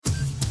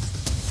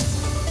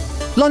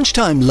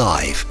Lunchtime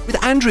Live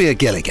with Andrea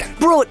Gilligan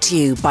Brought to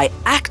you by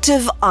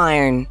Active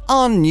Iron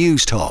on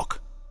News Talk.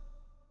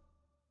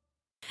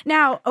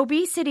 Now,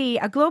 obesity,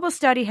 a global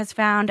study has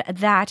found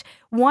that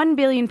 1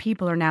 billion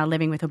people are now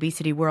living with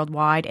obesity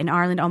worldwide. In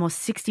Ireland,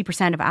 almost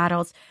 60% of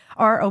adults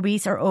are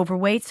obese or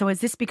overweight. So has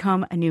this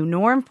become a new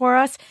norm for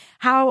us?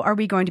 How are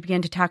we going to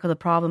begin to tackle the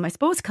problem, I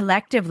suppose,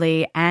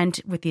 collectively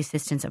and with the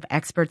assistance of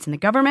experts in the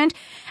government?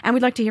 And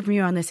we'd like to hear from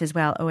you on this as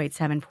well,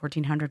 087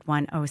 1400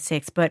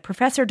 106. But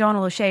Professor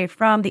Donal O'Shea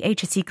from the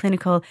HSE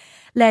Clinical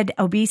Lead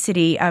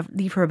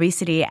Lead for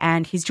Obesity,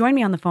 and he's joined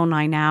me on the phone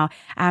line now.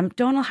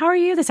 Donal, how are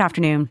you this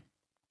afternoon?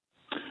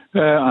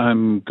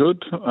 I'm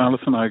good,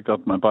 Alison. I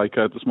got my bike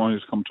out this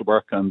morning to come to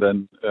work, and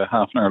then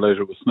half an hour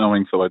later it was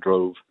snowing, so I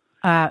drove.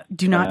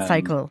 Do not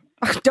cycle.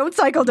 Don't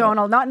cycle,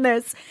 Donal, not in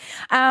this.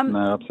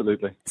 No,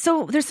 absolutely.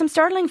 So there's some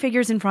startling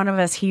figures in front of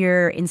us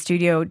here in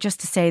studio just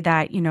to say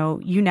that,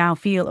 you now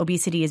feel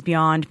obesity is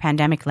beyond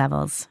pandemic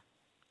levels.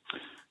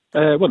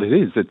 Well, it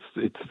is.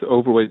 It's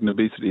overweight and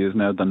obesity is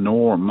now the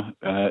norm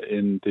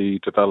in the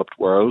developed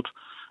world.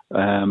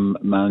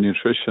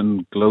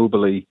 Malnutrition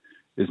globally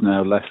is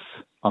now less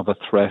of a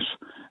threat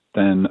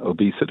than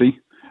obesity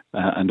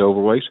and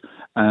overweight.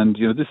 And,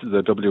 this is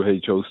a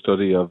WHO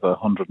study of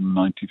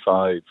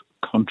 195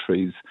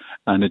 countries,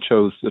 and it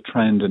shows the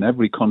trend in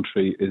every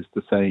country is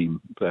the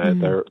same.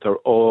 They're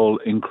all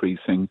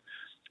increasing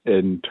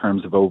in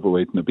terms of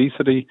overweight and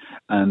obesity,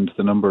 and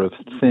the number of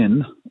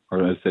thin,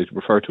 or as they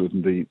refer to it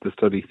in the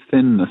study,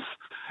 thinness,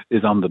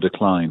 is on the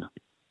decline.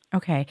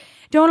 Okay.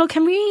 Donal,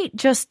 can we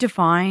just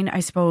define,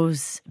 I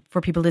suppose,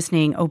 for people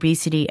listening,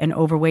 obesity and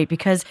overweight?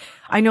 Because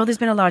I know there's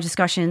been a lot of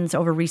discussions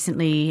over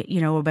recently,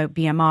 about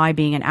BMI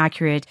being an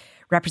accurate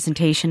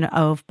representation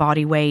of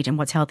body weight and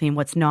what's healthy and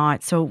what's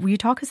not. So will you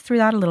talk us through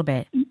that a little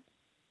bit?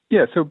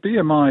 Yeah, so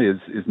BMI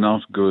is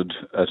not good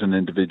at an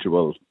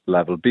individual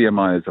level.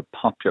 BMI is a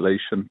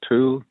population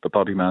tool, the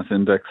body mass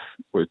index,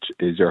 which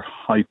is your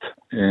height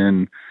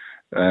in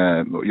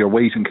your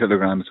weight in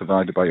kilograms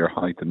divided by your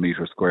height in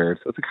meters squared.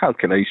 So it's a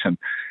calculation.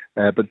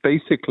 But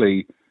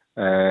basically,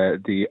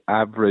 the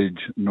average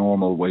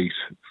normal weight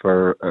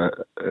for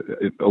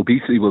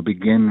obesity will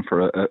begin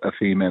for a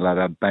female at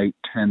about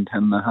 10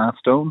 and a half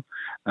stone,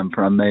 and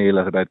for a male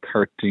at about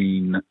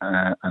 13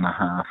 and a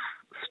half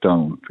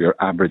stone for your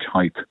average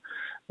height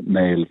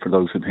male, for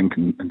those who think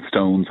in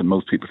stones, and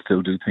most people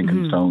still do think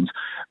in stones.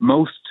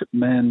 Most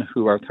men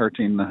who are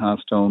 13 and a half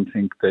stone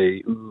think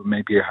they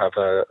maybe have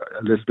a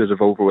little bit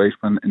of overweight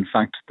when in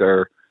fact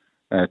they're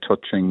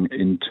touching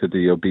into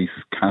the obese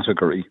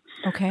category.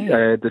 Okay.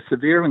 The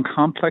severe and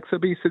complex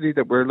obesity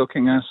that we're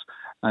looking at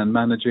and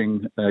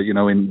managing,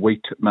 in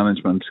weight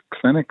management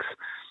clinics,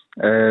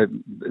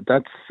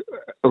 that's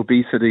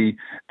obesity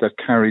that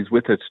carries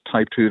with it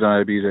type 2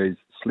 diabetes,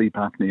 sleep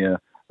apnea,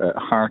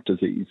 heart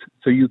disease.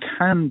 So you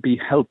can be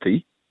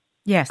healthy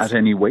at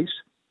any weight.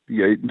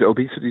 The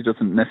obesity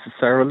doesn't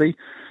necessarily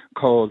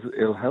cause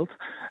ill health.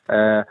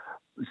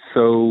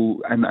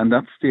 So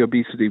that's the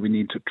obesity we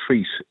need to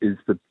treat is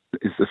the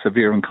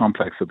severe and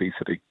complex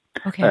obesity.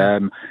 Okay.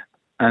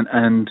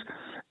 And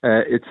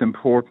it's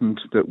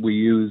important that we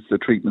use the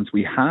treatments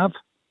we have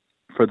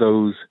for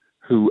those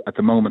who at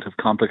the moment have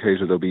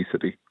complicated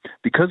obesity.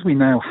 Because we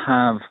now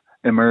have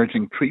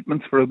emerging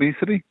treatments for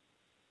obesity,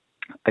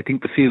 I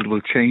think the field will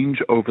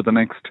change over the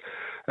next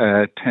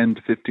 10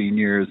 to 15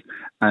 years,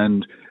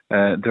 and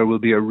there will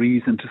be a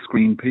reason to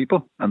screen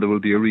people, and there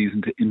will be a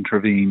reason to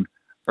intervene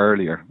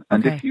earlier.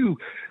 And if you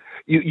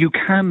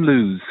can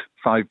lose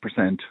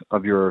 5%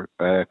 of your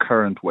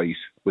current weight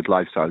with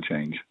lifestyle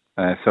change.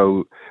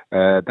 So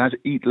that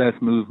eat less,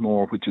 move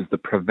more, which is the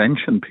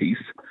prevention piece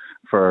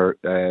for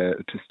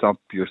to stop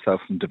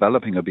yourself from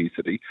developing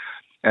obesity,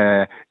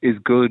 is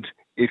good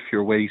if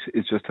your weight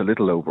is just a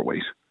little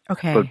overweight.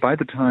 Okay. But by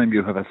the time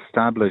you have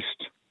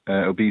established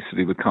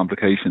obesity with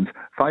complications,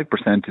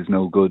 5% is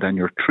no good, and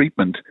your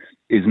treatment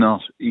is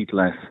not eat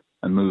less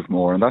and move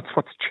more. And that's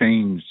what's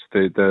changed.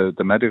 The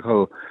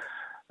medical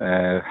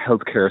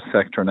healthcare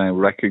sector now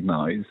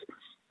recognise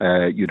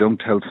you don't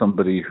tell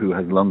somebody who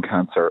has lung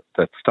cancer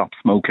that stop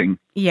smoking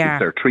is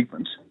their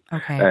treatment.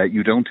 Okay.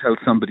 You don't tell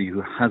somebody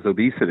who has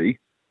obesity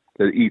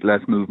that eat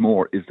less, move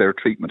more is their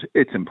treatment.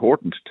 It's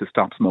important to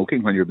stop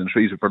smoking when you're being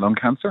treated for lung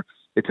cancer.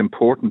 It's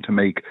important to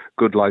make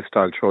good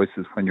lifestyle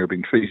choices when you're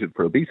being treated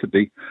for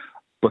obesity,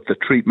 but the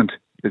treatment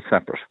is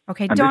separate.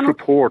 Okay, and Donal, this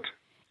report...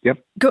 Yep.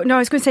 I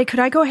was going to say, could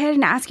I go ahead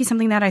and ask you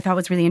something that I thought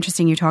was really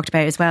interesting you talked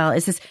about as well?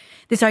 Is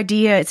this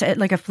idea, it's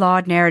like a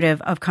flawed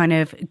narrative of kind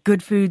of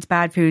good foods,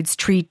 bad foods,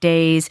 treat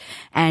days,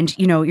 and,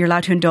 you're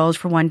allowed to indulge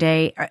for one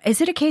day.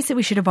 Is it a case that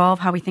we should evolve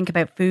how we think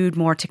about food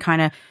more to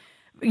kind of,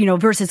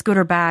 versus good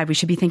or bad? We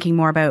should be thinking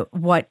more about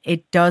what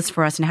it does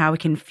for us and how we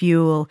can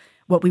fuel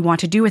what we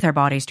want to do with our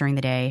bodies during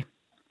the day.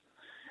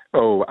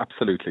 Oh,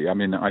 absolutely. I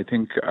mean, I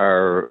think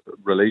our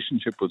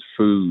relationship with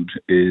food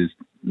is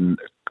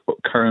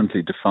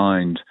currently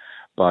defined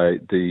by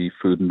the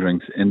food and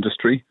drinks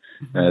industry.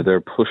 They're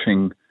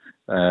pushing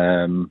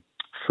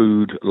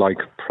food-like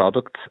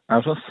products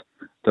at us,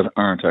 that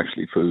aren't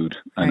actually food.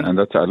 Right. And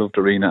that's, I love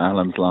Darina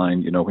Allen's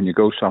line, when you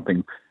go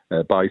shopping,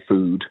 buy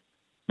food,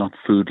 not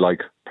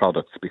food-like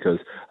products, because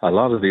a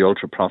lot of the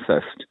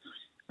ultra-processed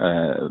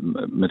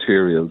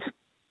materials,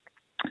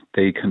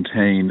 they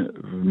contain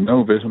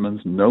no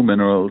vitamins, no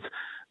minerals.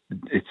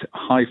 It's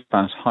high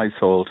fat, high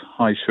salt,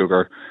 high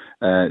sugar.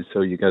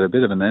 So you get a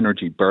bit of an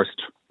energy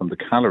burst from the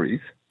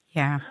calories.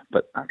 Yeah.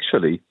 But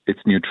actually,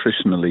 it's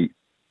nutritionally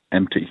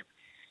empty.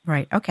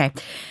 Right. Okay.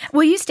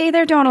 Will you stay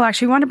there, Donal?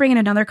 Actually, we want to bring in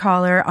another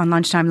caller on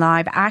Lunchtime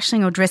Live,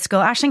 Aisling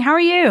O'Driscoll. Aisling, how are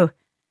you?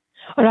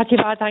 I'm not too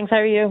bad, thanks. How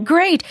are you?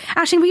 Great.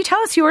 Aisling, will you tell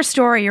us your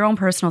story, your own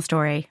personal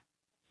story?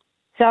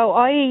 So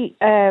I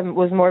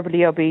was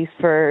morbidly obese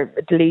for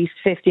at least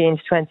 15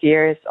 to 20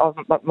 years of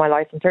my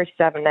life. I'm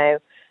 37 now.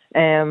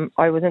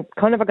 I was in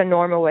kind of like a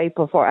normal weight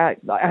before. I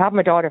had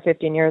my daughter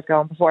 15 years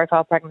ago, and before I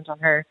fell pregnant on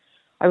her,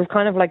 I was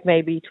kind of like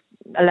maybe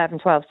 11,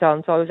 12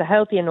 stone. So I was a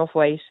healthy enough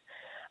weight,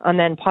 and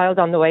then piled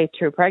on the weight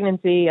through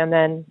pregnancy and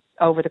then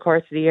over the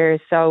course of the years.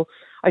 So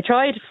I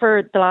tried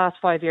for the last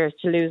 5 years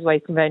to lose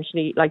weight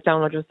conventionally, like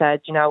Donal just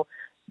said,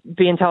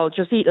 being told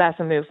just eat less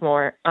and move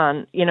more.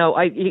 And,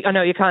 I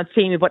know you can't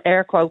see me, but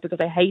air quote, because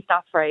I hate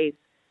that phrase.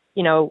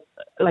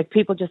 Like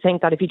people just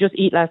think that if you just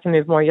eat less and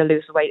move more, you'll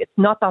lose weight. It's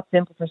not that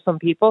simple for some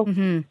people.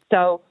 Mm-hmm.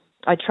 So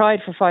I tried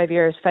for 5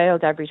 years,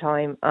 failed every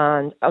time.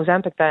 And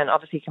Ozempic then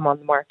obviously came on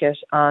the market.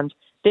 And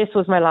this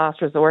was my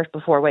last resort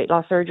before weight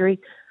loss surgery.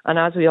 And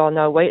as we all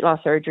know, weight loss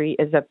surgery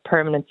is a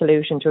permanent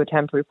solution to a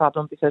temporary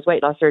problem, because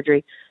weight loss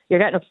surgery, you're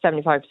getting up to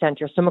 75% of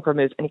your stomach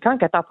removed, and you can't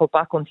get that put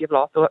back once you've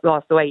lost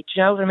the weight. Do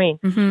you know what I mean?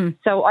 Mm-hmm.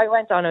 So I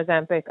went on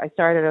Ozempic. I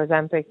started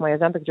my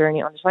Ozempic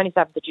journey on the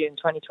 27th of June,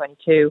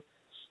 2022.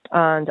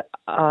 And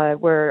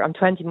I'm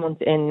 20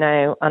 months in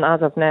now. And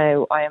as of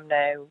now, I am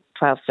now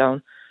 12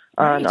 stone.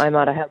 And I'm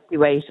at a healthy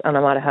weight, and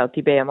I'm at a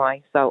healthy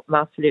BMI. So I'm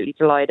absolutely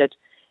delighted.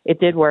 It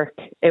did work.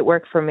 It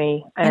worked for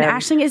me. And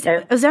Aisling, is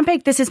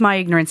Ozempic, this is my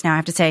ignorance now, I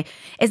have to say,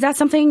 is that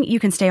something you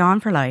can stay on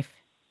for life?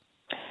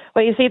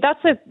 Well, you see,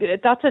 that's a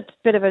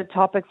bit of a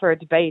topic for a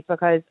debate,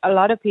 because a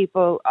lot of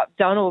people,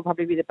 Donal will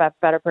probably be the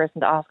better person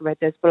to ask about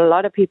this, but a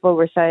lot of people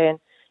were saying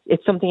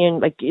it's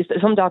something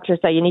some doctors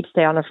say you need to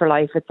stay on it for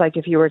life. It's like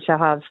if you were to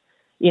have,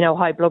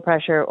 high blood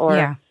pressure or,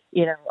 a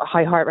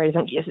high heart rate,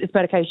 it's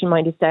medication you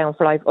might need to stay on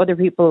for life.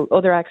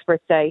 Other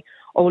experts say,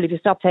 oh, well, if you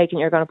stop taking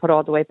it, you're going to put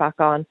all the weight back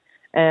on.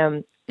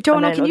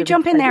 Donal, can you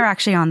jump in there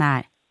actually on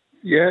that?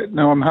 Yeah,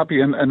 no, I'm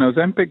happy. And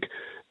Ozempic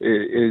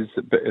is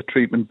a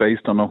treatment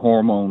based on a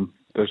hormone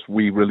that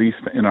we release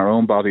in our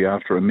own body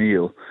after a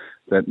meal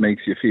that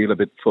makes you feel a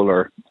bit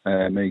fuller,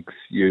 delays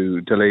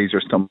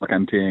your stomach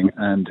emptying,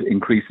 and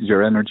increases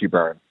your energy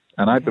burn.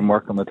 And I've been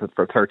working with it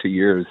for 30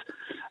 years.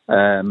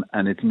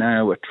 And it's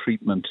now a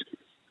treatment.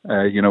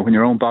 When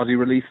your own body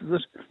releases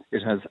it,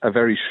 it has a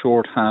very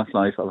short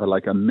half-life of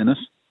like a minute.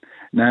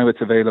 Now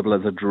it's available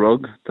as a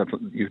drug that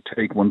you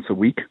take once a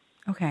week.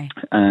 Okay.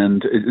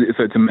 And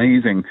so it's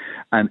amazing.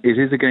 And it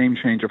is a game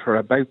changer for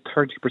about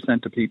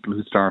 30% of people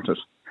who start it.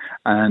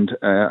 And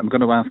I'm going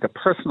to ask a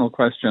personal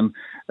question,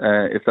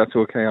 if that's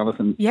okay,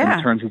 Alison,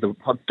 in terms of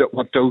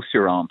what dose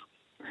you're on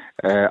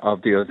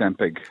of the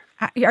Ozempic.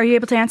 Are you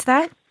able to answer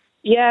that?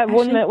 Yeah,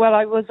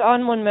 I was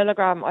on 1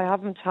 milligram. I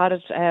haven't had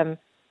it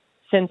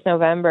since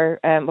November,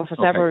 for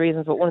several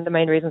reasons, but one of the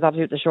main reasons,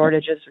 obviously, the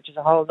shortages, which is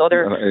a whole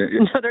other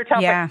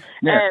topic. Yeah,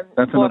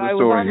 that's another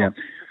story.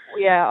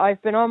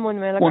 I've been on 1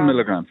 milligram. 1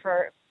 milligram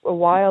for a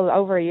while,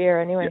 over a year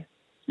anyway.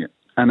 Yeah.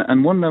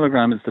 And 1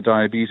 milligram is the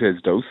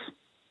diabetes dose.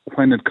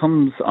 When it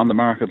comes on the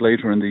market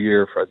later in the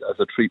year as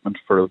a treatment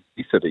for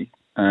obesity,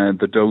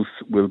 the dose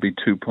will be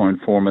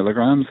 2.4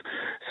 milligrams.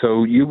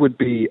 So you would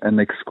be an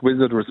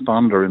exquisite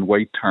responder in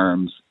weight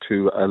terms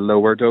to a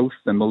lower dose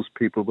than most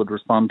people would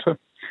respond to.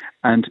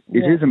 And it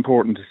is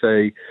important to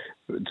say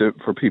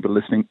for people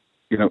listening,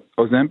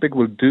 Ozempic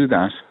will do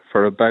that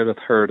for about a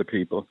third of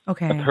people.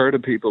 Okay. A third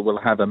of people will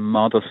have a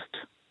modest,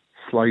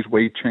 slight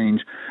weight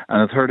change,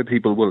 and a third of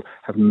people will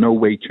have no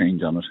weight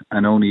change on it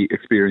and only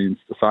experience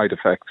the side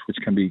effects, which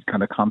can be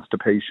kind of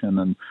constipation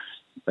and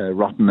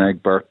rotten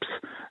egg burps,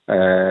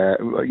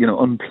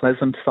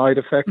 unpleasant side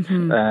effects.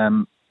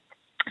 Mm-hmm.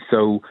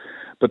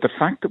 But the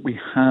fact that we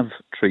have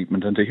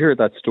treatment, and to hear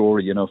that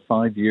story,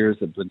 5 years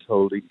have been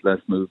told eat less,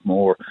 move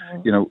more.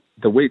 Mm-hmm.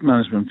 The weight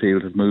management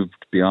field has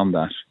moved beyond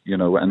that.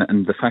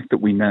 And the fact that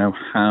we now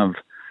have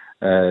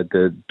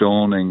the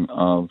dawning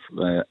of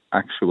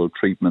actual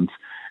treatments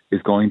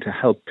is going to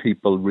help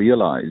people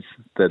realize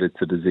that it's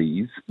a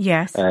disease.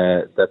 Yes.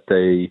 That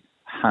they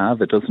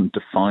have, it doesn't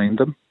define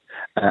them,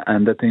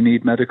 and that they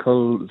need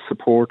medical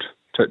support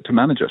to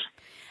manage it.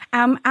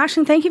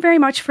 Aisling, thank you very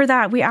much for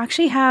that. We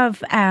actually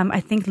have,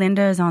 I think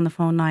Linda is on the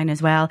phone line as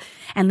well,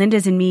 and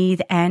Linda's in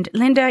Meath. And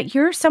Linda,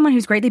 you're someone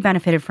who's greatly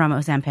benefited from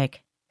Ozempic.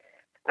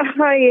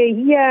 Hi,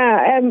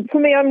 yeah. For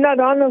me, I'm not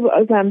on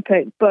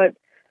Ozempic, but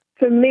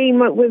for me,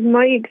 with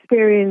my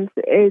experience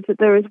is that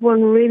there is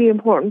one really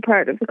important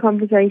part of the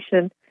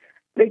conversation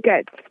that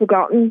gets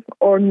forgotten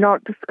or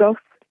not discussed.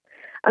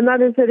 And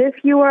that is that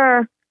if you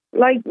are,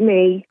 like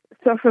me,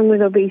 suffering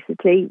with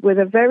obesity, with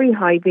a very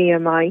high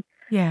BMI,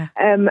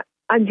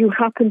 and you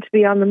happen to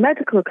be on the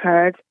medical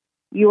card,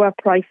 you are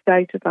priced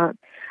out of that.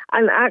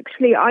 And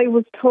actually, I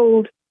was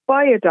told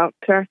by a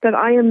doctor that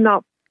I am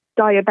not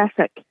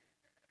diabetic.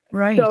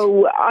 Right.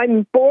 So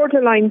I'm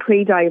borderline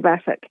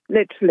pre-diabetic.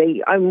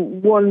 Literally,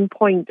 I'm 1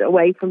 point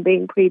away from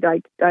being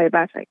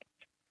pre-diabetic.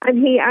 And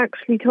he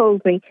actually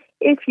told me,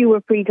 if you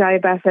were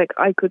pre-diabetic,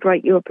 I could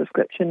write you a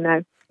prescription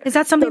now. Is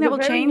that something that will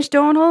change,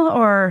 Donal,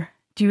 or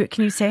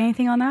can you say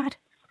anything on that?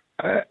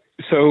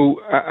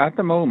 So at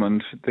the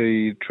moment,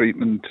 the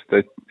treatment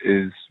that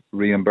is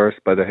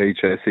reimbursed by the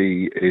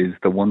HSE is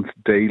the once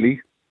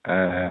daily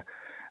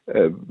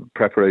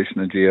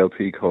preparation of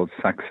GLP called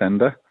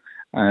Saxenda,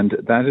 and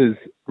that is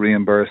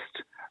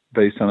reimbursed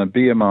based on a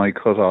BMI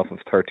cutoff of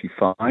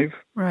 35,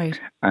 right,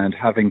 and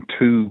having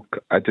 2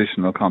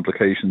 additional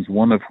complications,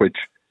 one of which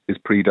is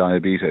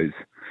pre-diabetes.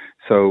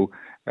 So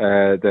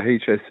the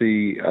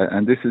HSE,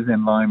 and this is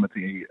in line with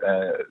the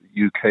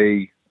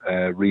UK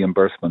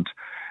reimbursement.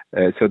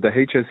 So the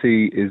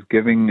HSE is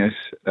giving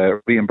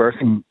it,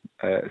 reimbursing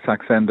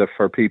Saxenda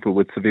for people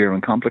with severe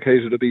and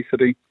complicated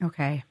obesity.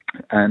 Okay.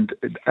 And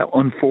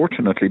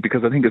unfortunately,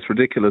 because I think it's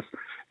ridiculous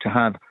to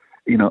have,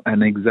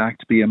 an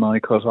exact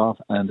BMI cutoff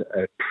and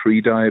a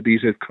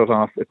pre-diabetes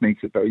cutoff, it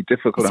makes it very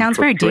difficult. It sounds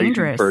very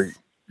dangerous.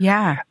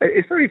 Yeah.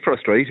 It's very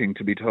frustrating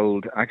to be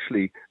told,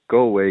 actually, go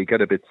away, get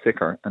a bit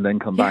sicker, and then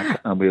come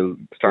back and we'll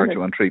start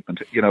you on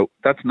treatment.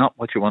 That's not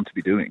what you want to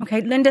be doing.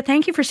 Okay, Linda,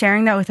 thank you for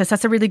sharing that with us.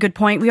 That's a really good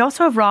point. We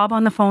also have Rob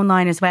on the phone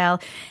line as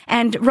well.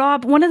 And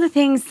Rob, one of the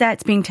things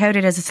that's being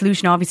touted as a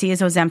solution, obviously,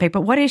 is Ozempic.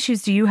 But what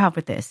issues do you have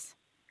with this?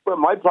 Well,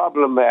 my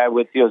problem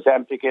with the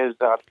Ozempic is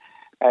that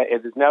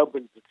it has now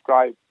been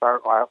prescribed for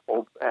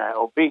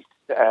obese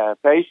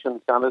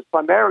patients, and it's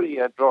primarily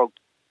a drug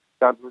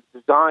that was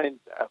designed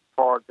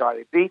for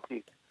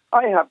diabetes.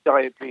 I have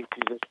diabetes.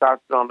 It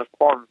started on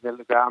 1/4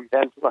 milligram,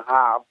 then to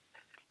 1/2,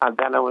 and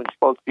then I was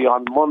supposed to be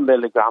on 1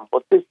 milligram.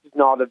 But this is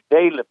not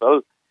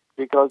available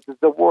because there's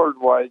a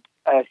worldwide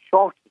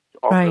shortage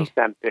of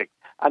Ozempic,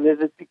 and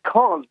it is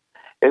because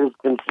it has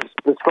been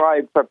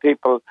prescribed for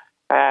people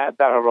that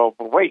are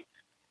overweight.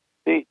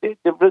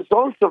 The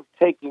result of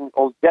taking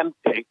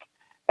Ozempic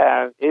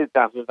is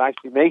that it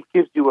actually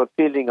gives you a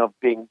feeling of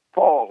being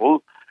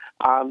full,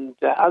 and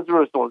as a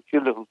result, you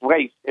lose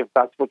weight if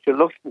that's what you're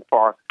looking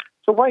for.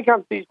 So why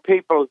can't these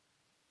people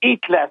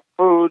eat less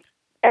food,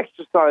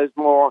 exercise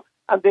more,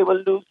 and they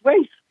will lose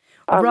weight?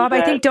 Rob,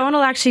 I think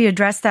Donal actually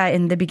addressed that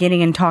in the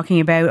beginning in talking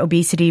about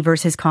obesity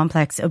versus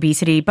complex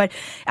obesity. But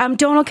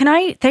Donal, can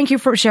I thank you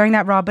for sharing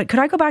that, Rob? But could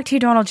I go back to you,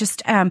 Donal?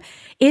 Just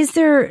is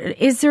there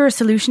a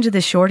solution to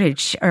this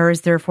shortage, or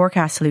is there a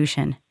forecast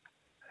solution?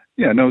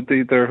 Yeah, no,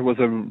 there was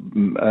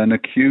an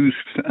acute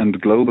and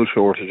global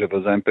shortage of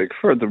Ozempic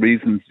for the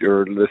reasons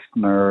your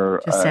listener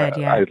just said,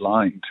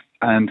 outlined.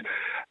 And,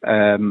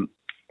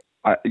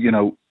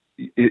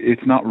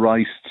 it's not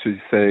right to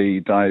say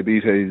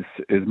diabetes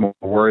is more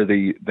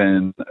worthy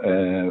than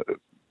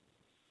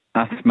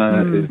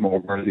asthma, is more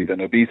worthy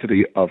than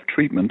obesity of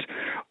treatment.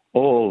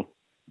 All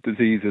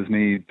diseases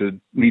need to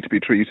be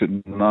treated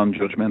in a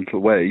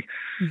non-judgmental way.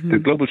 Mm-hmm. The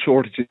global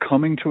shortage is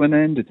coming to an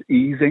end. It's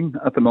easing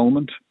at the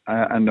moment.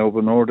 And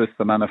Novo Nordisk,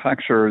 the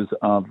manufacturers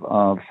of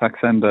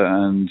Saxenda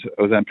and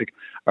Ozempic,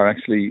 are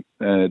actually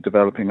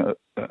developing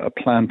a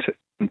plant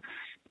in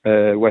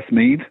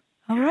Westmeath.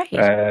 All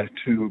right.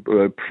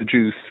 To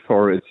produce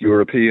for its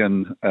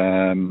European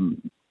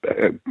kind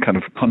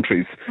of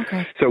countries.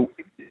 Okay. So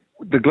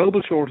the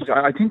global shortage,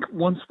 I think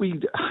once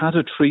we had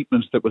a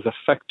treatment that was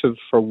effective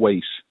for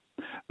weight,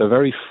 the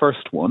very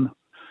first one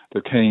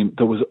that came,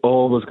 there was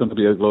always going to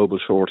be a global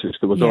shortage.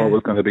 There was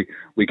always going to be,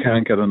 we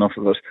can't get enough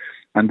of it.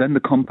 And then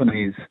the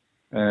companies,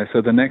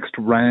 so the next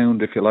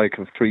round, if you like,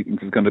 of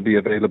treatments is going to be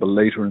available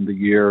later in the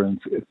year. And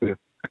it's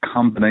a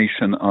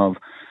combination of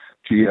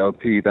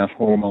GLP, that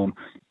hormone,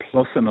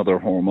 plus another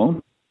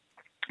hormone.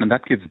 And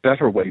that gives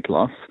better weight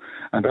loss.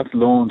 And that's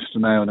launched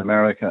now in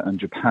America and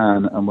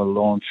Japan and will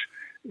launch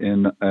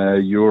in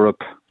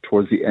Europe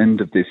towards the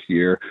end of this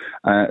year.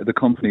 The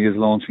company is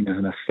launching it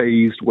in a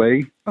phased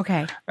way.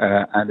 Okay.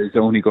 And is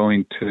only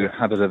going to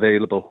have it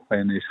available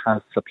when it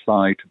has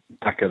supply to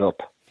back it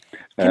up.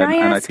 Can I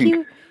ask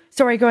you?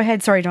 Sorry, go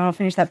ahead. Sorry, Donal,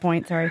 finish that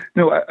point. Sorry.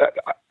 No,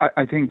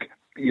 I think,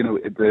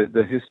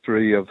 the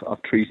history of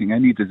treating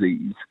any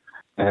disease,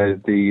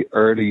 the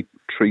early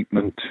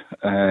treatment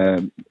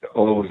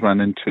always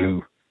ran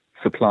into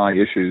supply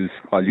issues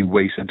while you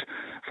waited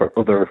for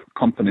other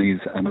companies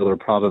and other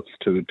products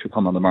to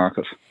come on the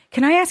market.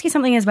 Can I ask you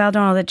something as well,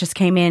 Donal, that just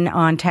came in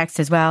on text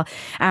as well?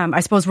 I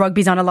suppose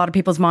rugby's on a lot of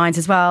people's minds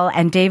as well.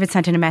 And David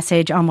sent in a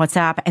message on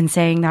WhatsApp and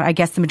saying that I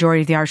guess the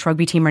majority of the Irish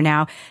rugby team are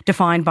now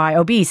defined by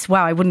obese.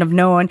 Wow, I wouldn't have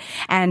known.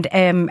 And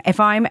if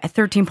I'm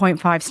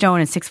 13.5 stone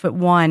and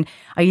 6'1",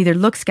 I either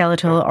look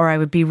skeletal or I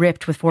would be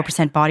ripped with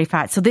 4% body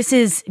fat. So this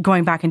is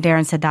going back, and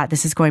Darren said that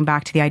this is going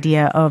back to the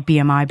idea of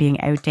BMI being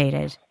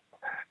outdated.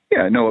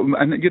 Yeah, no,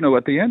 and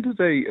at the end of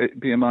the day,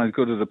 BMI is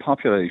good at a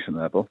population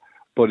level,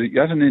 but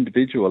at an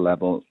individual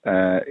level,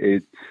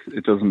 it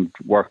doesn't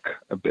work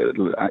a bit,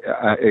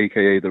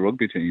 aka the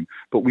rugby team.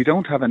 But we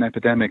don't have an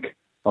epidemic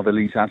of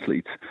elite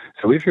athletes.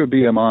 So if your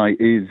BMI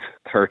is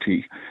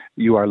 30,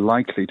 you are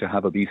likely to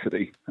have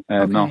obesity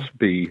and not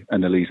be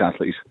an elite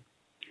athlete.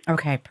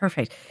 Okay,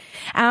 perfect.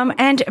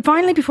 And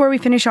finally, before we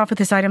finish off with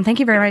this item, thank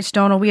you very much,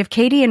 Donal. We have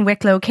Katie in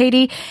Wicklow.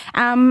 Katie,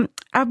 I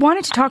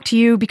wanted to talk to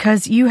you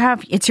because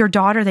it's your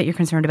daughter that you're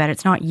concerned about.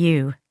 It's not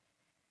you.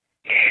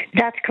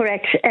 That's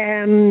correct.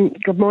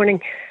 Good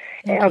morning.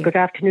 Or good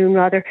afternoon,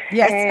 rather.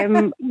 Yes.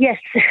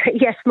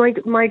 Yes.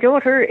 My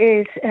daughter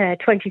is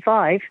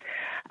 25,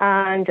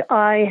 and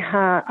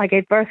I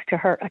gave birth to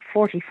her at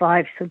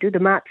 45. So do the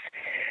maths.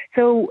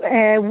 So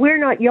we're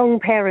not young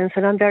parents,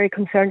 and I'm very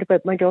concerned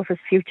about my daughter's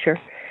future.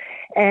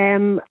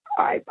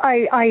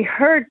 I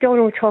heard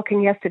Donal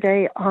talking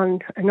yesterday on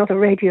another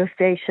radio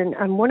station,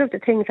 and one of the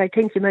things I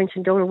think you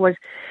mentioned, Donal, was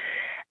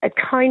a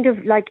kind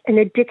of like an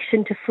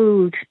addiction to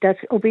food, that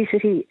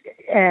obesity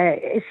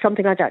is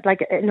something like that. Like,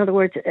 in other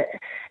words,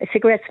 a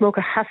cigarette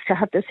smoker has to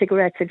have their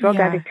cigarettes, a drug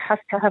addict has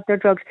to have their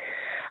drugs.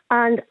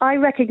 And I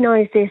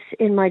recognise this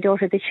in my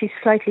daughter, that she's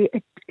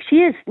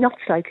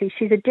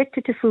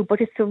addicted to food, but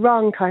it's the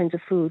wrong kinds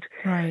of food.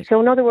 Right. So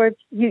in other words,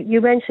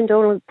 you mentioned,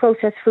 Donal,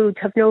 processed foods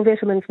have no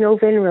vitamins, no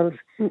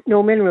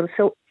minerals.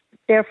 So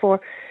therefore,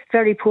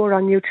 very poor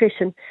on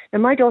nutrition.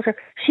 And my daughter,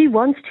 she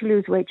wants to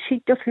lose weight.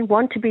 She doesn't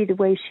want to be the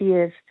way she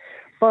is.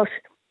 But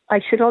I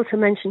should also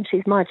mention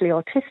she's mildly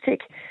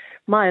autistic,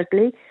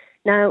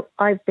 Now,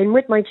 I've been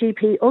with my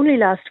GP only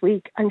last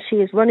week, and she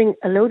is running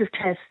a load of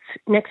tests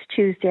next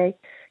Tuesday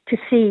to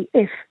see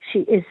if she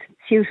is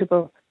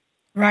suitable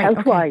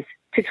health-wise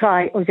to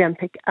try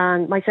Ozempic.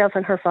 And myself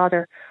and her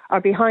father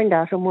are behind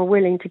that, and we're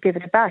willing to give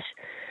it a bash.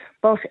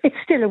 But it's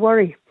still a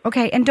worry.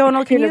 Okay, and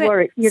Donal, can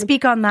you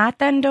speak on that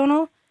then,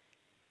 Donal?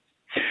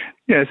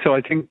 Yeah, so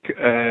I think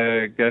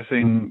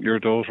getting your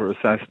daughter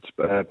assessed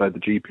by the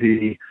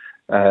GP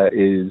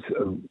is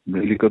a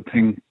really good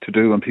thing to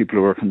do, and people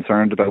who are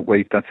concerned about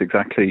weight, that's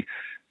exactly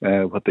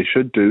what they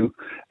should do.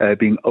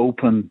 Being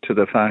open to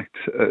the fact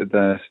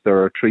that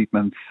there are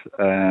treatments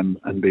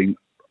and being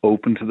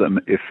open to them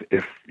if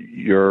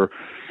you're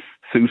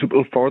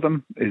suitable for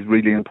them is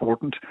really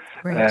important.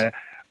 Right.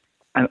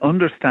 And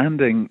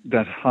understanding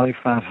that high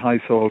fat, high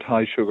salt,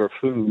 high sugar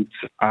foods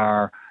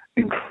are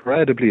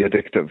incredibly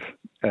addictive,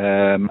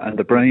 and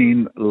the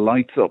brain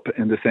lights up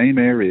in the same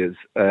areas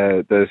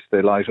that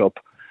they light up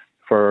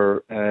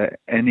for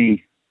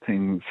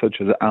anything such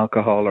as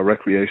alcohol or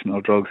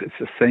recreational drugs. It's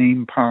the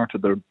same part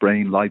of the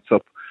brain lights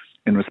up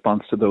in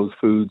response to those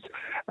foods.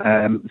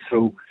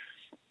 So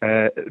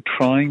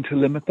trying to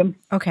limit them,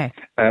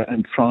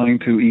 and trying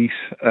to eat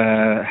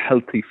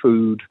healthy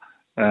food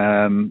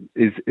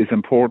is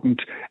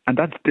important, and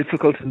that's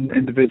difficult in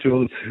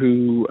individuals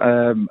who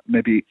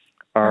maybe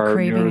are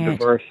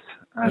neurodiverse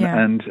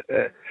and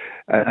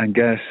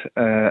get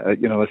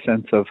a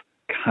sense of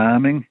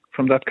calming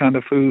from that kind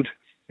of food.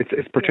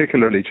 It's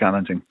particularly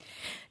challenging.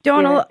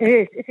 Donal,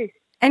 it is.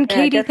 And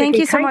Katie, thank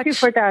you so much. Thank you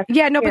for that.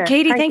 But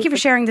Katie, thank you for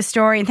sharing the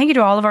story, and thank you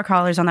to all of our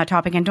callers on that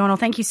topic. And Donal,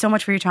 thank you so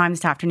much for your time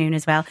this afternoon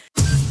as well.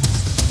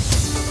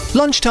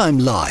 Lunchtime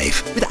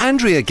Live with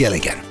Andrea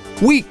Gilligan.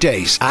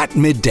 Weekdays at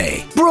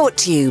midday. Brought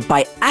to you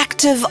by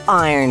Active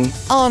Iron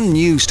On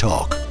News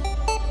Talk.